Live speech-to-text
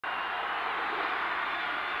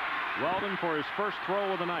Weldon for his first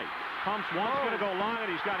throw of the night. Pumps once, going to go long,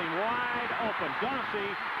 and he's got him wide open. Dawsey,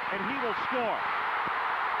 and he will score.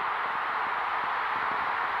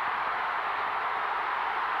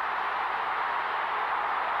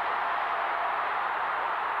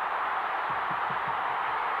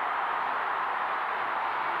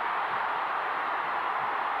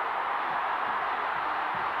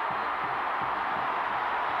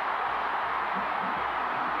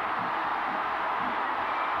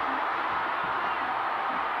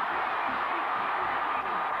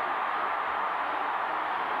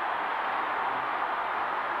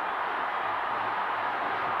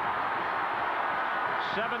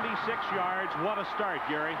 "76 yards. What a start,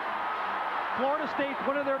 Gary." Florida State,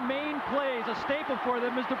 one of their main plays, a staple for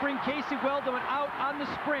them, is to bring Casey Weldon out on the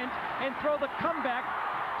sprint and throw the comeback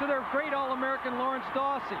to their great All-American Lawrence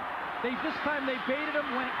Dawsey. This time they baited him,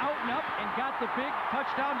 went out and up, and got the big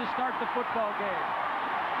touchdown to start the football game.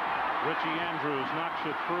 Richie Andrews knocks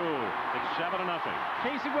it through. It's 7-0.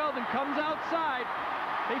 Casey Weldon comes outside.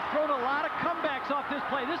 They've thrown a lot of comebacks off this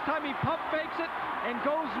play. This time he pump fakes it and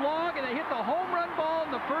goes long, and they hit the home run ball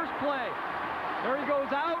in the first play. There he goes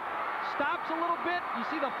out, stops a little bit. You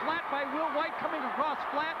see the flat by Will White coming across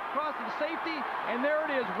flat, across to the safety, and there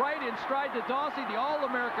it is, right in stride to Dawsey, the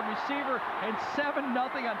All-American receiver, and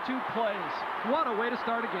 7-0 on 2 plays. What a way to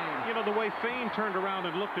start a game. You know, the way Fain turned around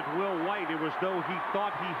and looked at Will White, it was though he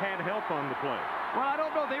thought he had help on the play. Well, I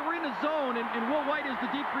don't know. They were in a zone, and Will White is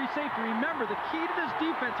the deep free safety. Remember, the key to this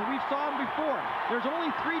defense, and we've saw him before, there's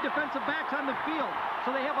only 3 defensive backs on the field,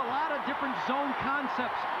 so they have a lot of different zone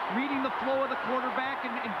concepts, reading the flow of the quarterback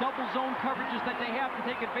and double zone coverages that they have to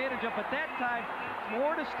take advantage of. But that time,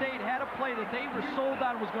 Florida State had a play that they were sold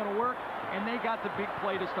on was going to work, and they got the big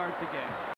play to start the game.